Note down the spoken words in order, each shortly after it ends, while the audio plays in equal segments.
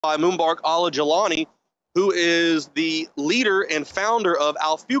by Mubarak al-Jalani, who is the leader and founder of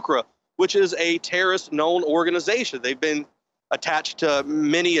Al-Fuqra, which is a terrorist known organization. They've been attached to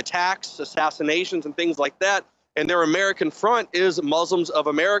many attacks, assassinations, and things like that. And their American front is Muslims of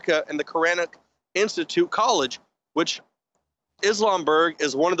America and the Quranic Institute College, which Islamberg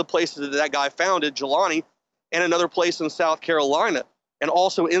is one of the places that guy founded, Jelani, and another place in South Carolina. And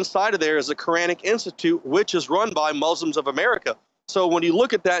also inside of there is the Quranic Institute, which is run by Muslims of America. So when you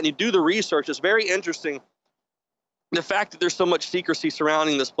look at that and you do the research, it's very interesting. The fact that there's so much secrecy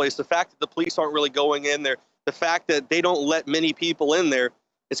surrounding this place, the fact that the police aren't really going in there, the fact that they don't let many people in there,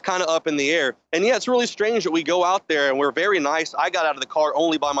 it's kind of up in the air. And yeah, it's really strange that we go out there and we're very nice. I got out of the car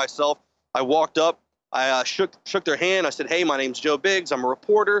only by myself. I walked up, I shook their hand. I said, hey, my name's Joe Biggs. I'm a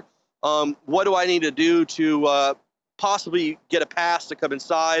reporter. What do I need to do to possibly get a pass to come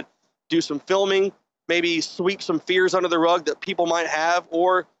inside, do some filming, maybe sweep some fears under the rug that people might have,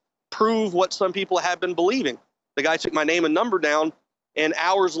 or prove what some people have been believing? The guy took my name and number down, and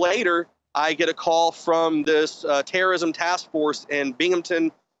hours later, I get a call from this terrorism task force in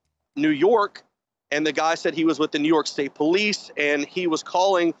Binghamton, New York, and the guy said he was with the New York State Police, and he was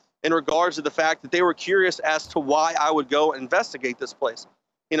calling in regards to the fact that they were curious as to why I would go investigate this place.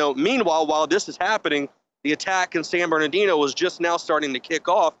 You know, meanwhile, while this is happening, the attack in San Bernardino was just now starting to kick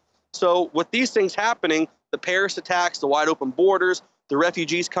off. So with these things happening, the Paris attacks, the wide open borders, the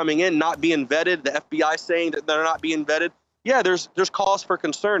refugees coming in, not being vetted, the FBI saying that they're not being vetted, yeah, there's cause for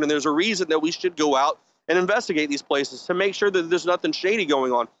concern, and there's a reason that we should go out and investigate these places to make sure that there's nothing shady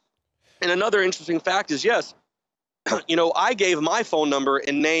going on. And another interesting fact is, yes, you know, I gave my phone number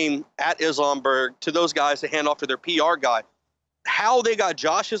and name at Islamberg to those guys to hand off to their PR guy. How they got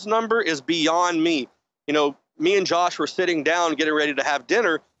Josh's number is beyond me. You know, me and Josh were sitting down getting ready to have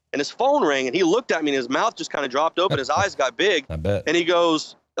dinner, and his phone rang, and he looked at me, and his mouth just kind of dropped open. His eyes got big. I bet. And he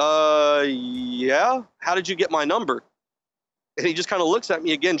goes, yeah, how did you get my number? And he just kind of looks at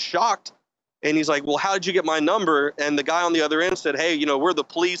me again, shocked. And he's like, well, how did you get my number? And the guy on the other end said, hey, you know, we're the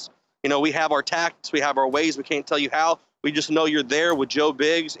police. You know, we have our tactics, we have our ways. We can't tell you how. We just know you're there with Joe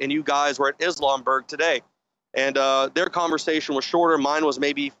Biggs, and you guys were at Islamberg today. And their conversation was shorter. Mine was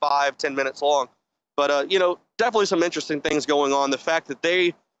maybe 5-10 minutes long. But, you know, definitely some interesting things going on. The fact that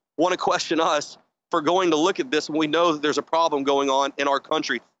they want to question us for going to look at this when we know that there's a problem going on in our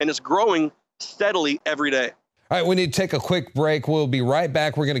country, and it's growing steadily every day. All right, we need to take a quick break. We'll be right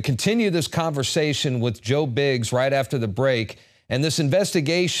back. We're going to continue this conversation with Joe Biggs right after the break, and this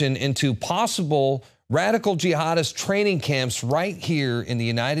investigation into possible radical jihadist training camps right here in the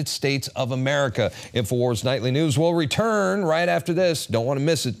United States of America. INFOWARS Nightly News will return right after this. Don't want to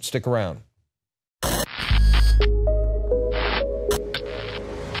miss it. Stick around.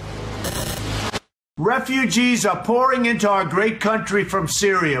 Refugees are pouring into our great country from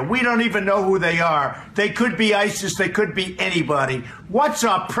Syria. We don't even know who they are. They could be ISIS. They could be anybody. What's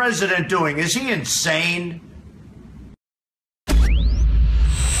our president doing? Is he insane?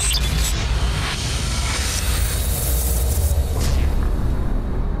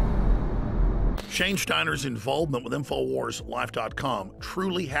 Shane Steiner's involvement with InfoWarsLife.com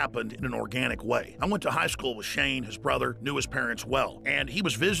truly happened in an organic way. I went to high school with Shane, his brother, knew his parents well, and he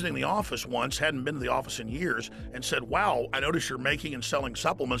was visiting the office once, hadn't been to the office in years, and said, wow, I notice you're making and selling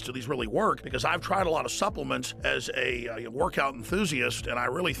supplements. Do these really work? Because I've tried a lot of supplements as a workout enthusiast, and I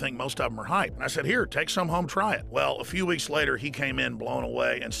really think most of them are hype. And I said, here, take some home, try it. Well, a few weeks later, he came in blown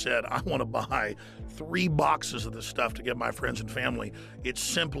away and said, I want to buy 3 boxes of this stuff to give my friends and family. It's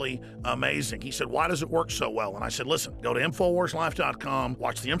simply amazing. He said, why does it work so well? And I said, listen, go to InfoWarsLife.com,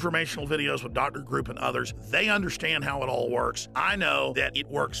 watch the informational videos with Dr. Group and others. They understand how it all works. I know that it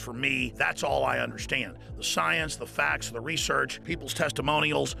works for me. That's all I understand. The science, the facts, the research, people's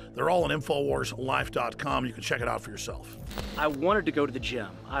testimonials, they're all on InfoWarsLife.com. You can check it out for yourself. I wanted to go to the gym.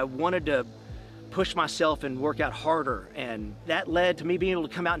 I wanted to push myself and work out harder, and that led to me being able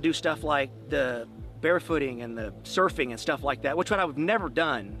to come out and do stuff like the barefooting and the surfing and stuff like that, which I've never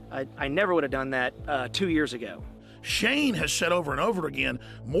done. I never would have done that 2 years ago. Shane has said over and over again,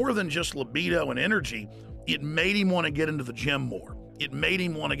 more than just libido and energy, it made him want to get into the gym more. It made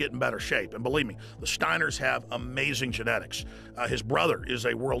him want to get in better shape. And believe me, the Steiners have amazing genetics. His brother is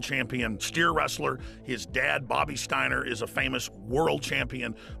a world champion steer wrestler. His dad, Bobby Steiner, is a famous world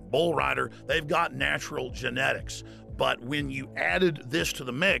champion bull rider. They've got natural genetics. But when you added this to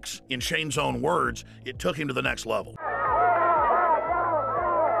the mix, in Shane's own words, it took him to the next level.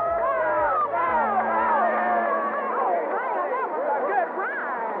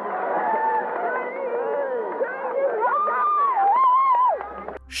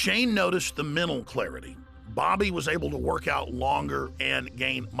 Shane noticed the mental clarity. Bobby was able to work out longer and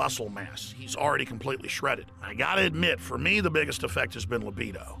gain muscle mass. He's already completely shredded. I gotta admit, for me, the biggest effect has been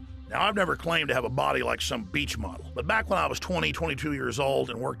libido. Now, I've never claimed to have a body like some beach model, but back when I was 20, 22 years old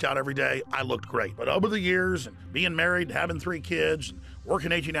and worked out every day, I looked great. But over the years, and being married, having 3 kids, and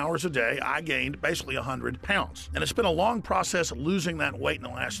working 18 hours a day, I gained basically 100 pounds. And it's been a long process losing that weight in the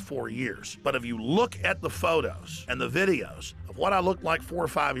last 4 years. But if you look at the photos and the videos of what I looked like 4 or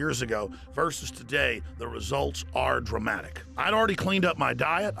 5 years ago versus today, the results are dramatic. I'd already cleaned up my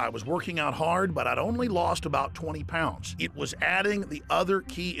diet, I was working out hard, but I'd only lost about 20 pounds. It was adding the other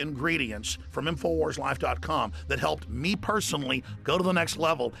key ingredients from InfoWarsLife.com that helped me personally go to the next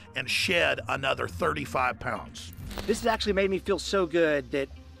level and shed another 35 pounds. This has actually made me feel so good that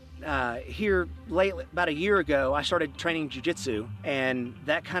here lately, about a year ago, I started training jiu-jitsu, and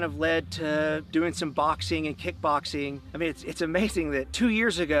that kind of led to doing some boxing and kickboxing. I mean, it's amazing that 2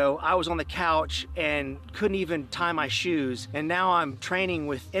 years ago, I was on the couch and couldn't even tie my shoes, and now I'm training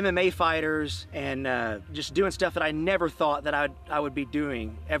with MMA fighters and just doing stuff that I never thought that I would be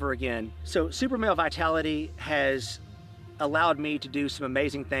doing ever again. So Super Male Vitality has allowed me to do some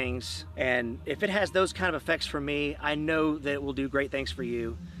amazing things, and if it has those kind of effects for me, I know that it will do great things for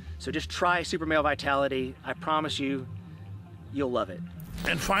you. So just try Super Male Vitality. I promise you, you'll love it.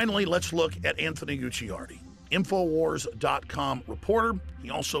 And finally, let's look at Anthony Gucciardi, InfoWars.com reporter.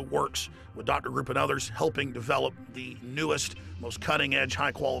 He also works with Dr. Group and others, helping develop the newest, most cutting-edge,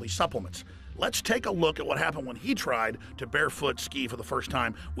 high-quality supplements. Let's take a look at what happened when he tried to barefoot ski for the first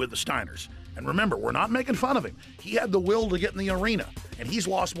time with the Steiners. And remember, we're not making fun of him. He had the will to get in the arena, and he's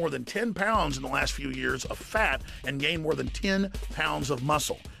lost more than 10 pounds in the last few years of fat and gained more than 10 pounds of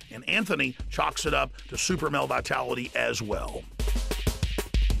muscle. And Anthony chalks it up to Super Male Vitality as well.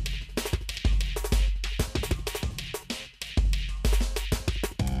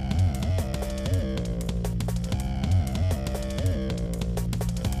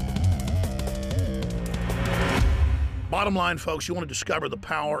 Bottom line, folks, you want to discover the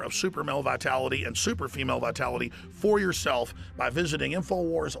power of Super Male Vitality and Super Female Vitality for yourself by visiting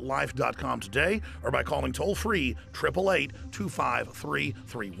InfoWarsLife.com today or by calling toll-free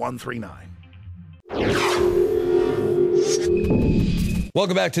 888-253-3139.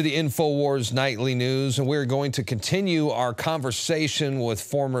 Welcome back to the InfoWars Nightly News, and we're going to continue our conversation with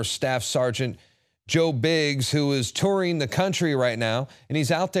former Staff Sergeant Joe Biggs, who is touring the country right now, and he's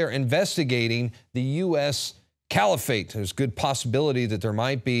out there investigating the U.S. Caliphate. There's good possibility that there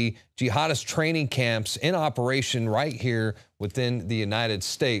might be jihadist training camps in operation right here within the United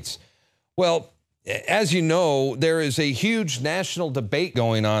States. Well, as you know, there is a huge national debate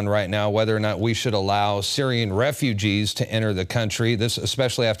going on right now whether or not we should allow Syrian refugees to enter the country. This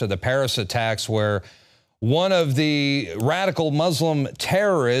especially after the Paris attacks, where one of the radical Muslim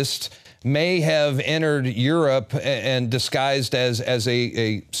terrorists may have entered Europe and disguised as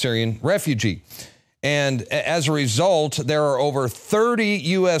a Syrian refugee. And as a result, there are over 30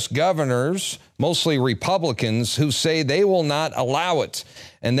 U.S. governors, mostly Republicans, who say they will not allow it,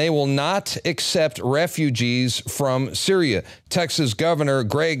 and they will not accept refugees from Syria. Texas Governor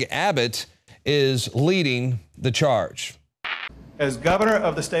Greg Abbott is leading the charge. As governor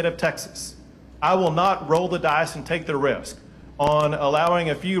of the state of Texas, I will not roll the dice and take the risk on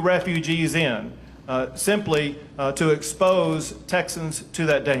allowing a few refugees in simply to expose Texans to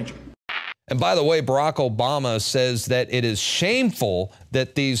that danger. And by the way, Barack Obama says that it is shameful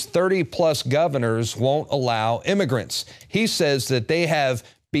that these 30-plus governors won't allow immigrants. He says that they have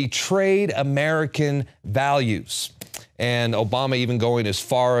betrayed American values. And Obama even going as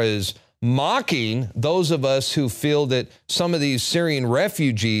far as mocking those of us who feel that some of these Syrian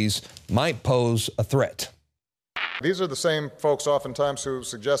refugees might pose a threat. These are the same folks oftentimes who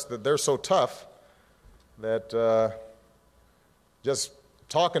suggest that they're so tough that just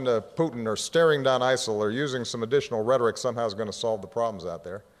talking to Putin or staring down ISIL or using some additional rhetoric somehow is going to solve the problems out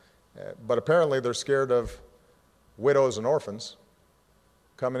there. But apparently they're scared of widows and orphans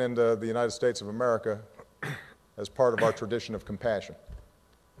coming into the United States of America as part of our tradition of compassion.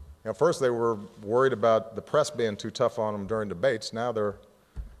 You know, first they were worried about the press being too tough on them during debates. Now they're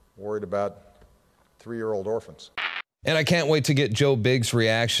worried about 3-year-old orphans. And I can't wait to get Joe Biggs'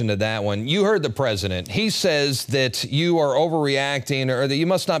 reaction to that one. You heard the president. He says that you are overreacting, or that you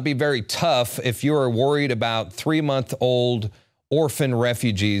must not be very tough if you are worried about 3-month-old orphan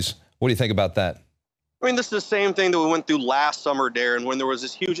refugees. What do you think about that? I mean, this is the same thing that we went through last summer, Darren, when there was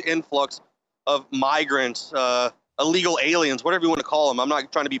this huge influx of migrants, illegal aliens, whatever you want to call them. I'm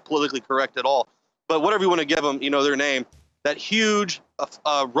not trying to be politically correct at all, but whatever you want to give them, you know, their name. That huge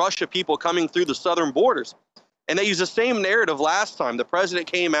rush of people coming through the southern borders. And they used the same narrative last time. The president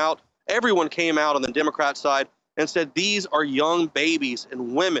came out everyone came out on the Democrat side and said these are young babies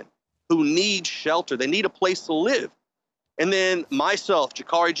and women who need shelter. They need a place to live. And then myself,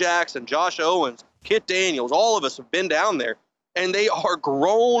 Jakari Jackson, Josh Owens, Kit Daniels, all of us have been down there, and they are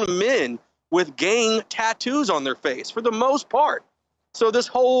grown men with gang tattoos on their face for the most part. So this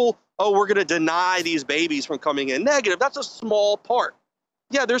whole, oh, we're going to deny these babies from coming in, negative, that's a small part.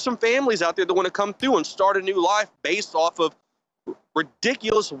 Yeah, there's some families out there that want to come through and start a new life based off of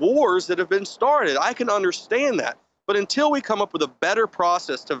ridiculous wars that have been started. I can understand that. But until we come up with a better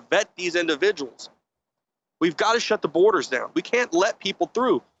process to vet these individuals, we've got to shut the borders down. We can't let people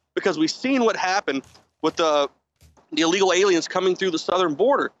through because we've seen what happened with the illegal aliens coming through the southern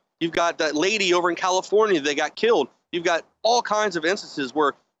border. You've got that lady over in California that got killed. You've got all kinds of instances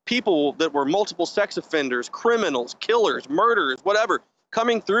where people that were multiple sex offenders, criminals, killers, murderers, whatever,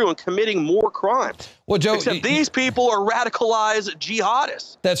 coming through and committing more crimes. Well, Joe, except these people are radicalized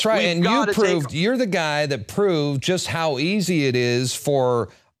jihadists. That's right. And you're the guy that proved just how easy it is for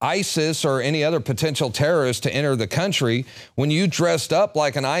ISIS or any other potential terrorist to enter the country when you dressed up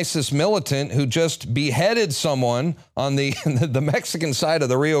like an ISIS militant who just beheaded someone on the Mexican side of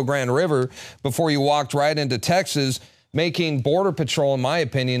the Rio Grande River before you walked right into Texas, making Border Patrol, in my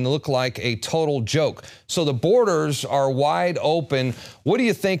opinion, look like a total joke. So the borders are wide open. What do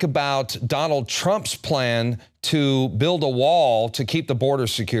you think about Donald Trump's plan to build a wall to keep the border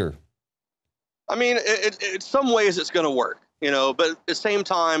secure? I mean, in some ways it's going to work, you know, but at the same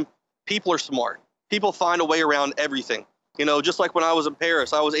time, people are smart. People find a way around everything. You know, just like when I was in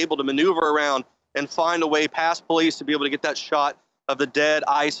Paris, I was able to maneuver around and find a way past police to be able to get that shot of the dead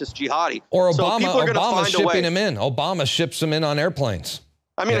ISIS jihadi. Or so Obama shipping him in. Obama ships them in on airplanes.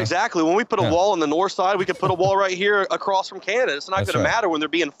 I mean, exactly. When we put a wall on the north side, we could put a wall right here across from Canada. It's not going to matter when they're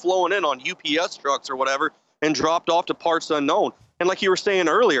being flown in on UPS trucks or whatever and dropped off to parts unknown. And like you were saying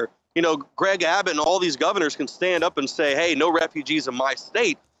earlier, you know, Greg Abbott and all these governors can stand up and say, hey, no refugees in my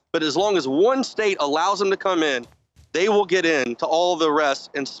state. But as long as one state allows them to come in, they will get in to all the rest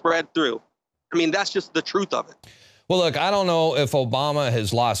and spread through. I mean, that's just the truth of it. Well, look, I don't know if Obama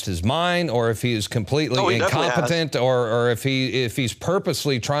has lost his mind or if he is completely incompetent or if he's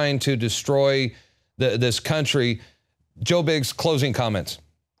purposely trying to destroy this country. Joe Biggs, closing comments.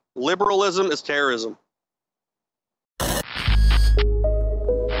 Liberalism is terrorism.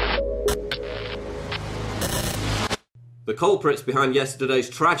 The culprits behind yesterday's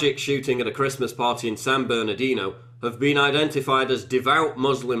tragic shooting at a Christmas party in San Bernardino have been identified as devout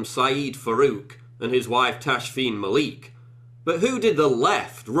Muslim Saeed Farouk and his wife Tashfeen Malik. But who did the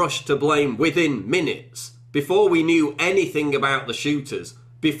left rush to blame within minutes, before we knew anything about the shooters,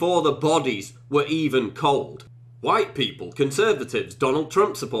 before the bodies were even cold? White people, conservatives, Donald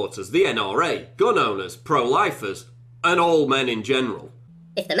Trump supporters, the NRA, gun owners, pro-lifers, and all men in general.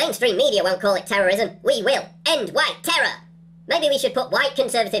 If the mainstream media won't call it terrorism, we will. End white terror! Maybe we should put white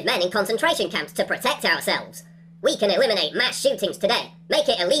conservative men in concentration camps to protect ourselves. We can eliminate mass shootings today. Make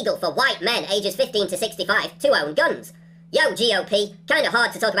it illegal for white men ages 15 to 65 to own guns. Yo, GOP, kinda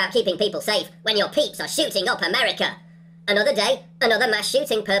hard to talk about keeping people safe when your peeps are shooting up America. Another day, another mass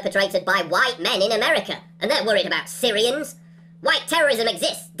shooting perpetrated by white men in America, and they're worried about Syrians. White terrorism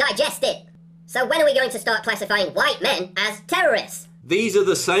exists, digest it. So when are we going to start classifying white men as terrorists? These are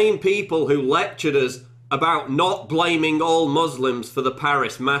the same people who lectured us about not blaming all Muslims for the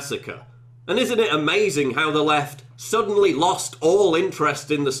Paris massacre. And isn't it amazing how the left suddenly lost all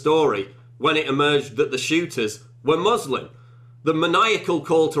interest in the story when it emerged that the shooters were Muslim? The maniacal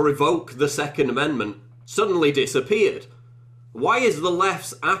call to revoke the Second Amendment suddenly disappeared. Why is the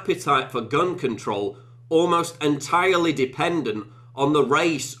left's appetite for gun control almost entirely dependent on the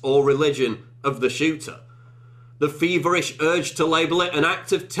race or religion of the shooter? The feverish urge to label it an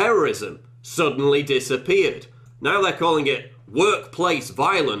act of terrorism suddenly disappeared. Now they're calling it workplace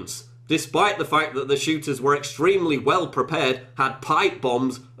violence, despite the fact that the shooters were extremely well prepared, had pipe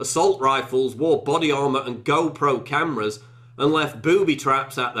bombs, assault rifles, wore body armour and GoPro cameras, and left booby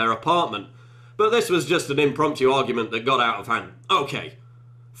traps at their apartment. But this was just an impromptu argument that got out of hand. Okay,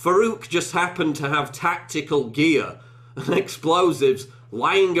 Farouk just happened to have tactical gear and explosives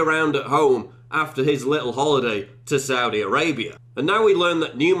lying around at home after his little holiday to Saudi Arabia. And now we learn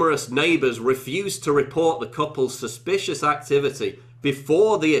that numerous neighbours refused to report the couple's suspicious activity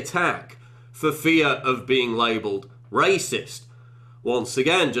before the attack for fear of being labelled racist. Once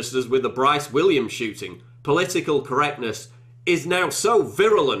again, just as with the Bryce Williams shooting, political correctness is now so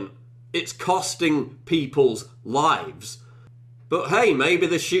virulent it's costing people's lives. But hey, maybe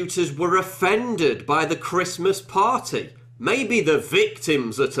the shooters were offended by the Christmas party. Maybe the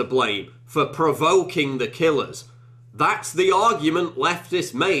victims are to blame for provoking the killers. That's the argument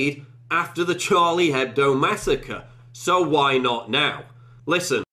leftists made after the Charlie Hebdo massacre. So why not now? Listen.